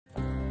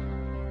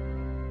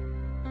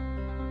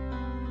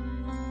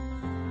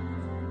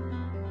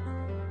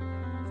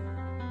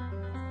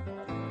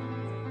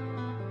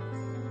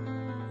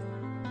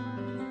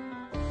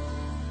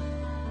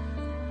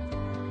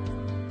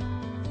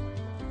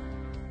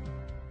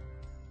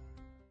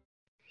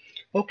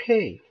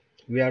Okay,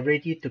 we are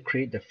ready to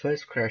create the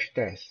first crash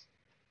test.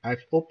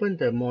 I've opened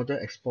the model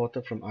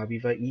exporter from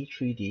Aviva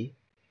E3D.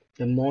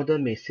 The model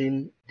may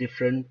seem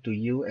different to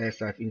you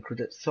as I've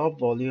included soft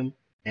volume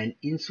and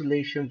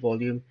insulation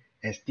volume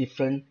as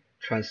different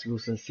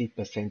translucency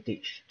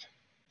percentage.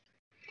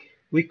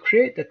 We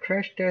create the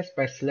crash test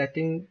by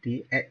selecting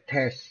the Add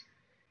Test.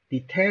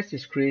 The test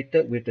is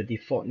created with the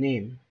default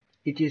name.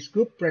 It is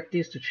good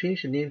practice to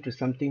change the name to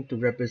something to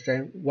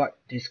represent what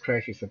this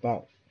crash is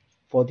about.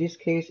 For this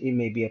case, it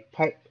may be a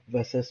pipe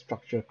versus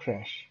structure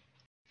crash.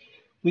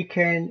 We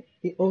can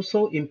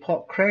also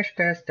import crash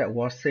test that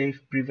was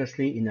saved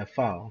previously in a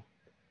file.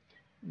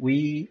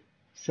 We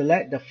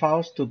select the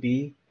files to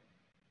be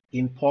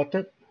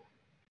imported.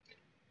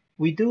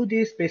 We do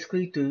this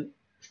basically to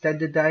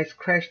standardize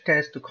crash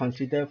tests to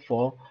consider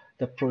for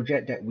the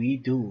project that we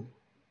do.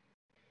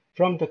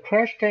 From the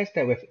crash test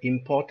that we've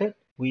imported,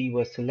 we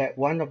will select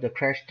one of the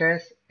crash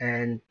tests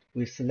and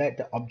we select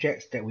the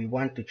objects that we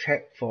want to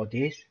check for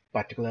this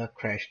particular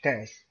crash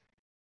test.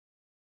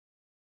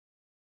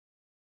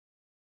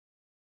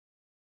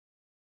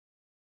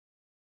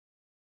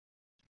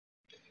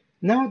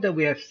 Now that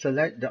we have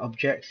selected the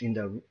objects in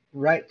the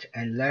right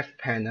and left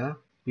panel,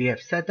 we have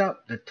set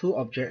up the two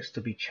objects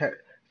to be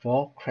checked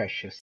for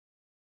crashes.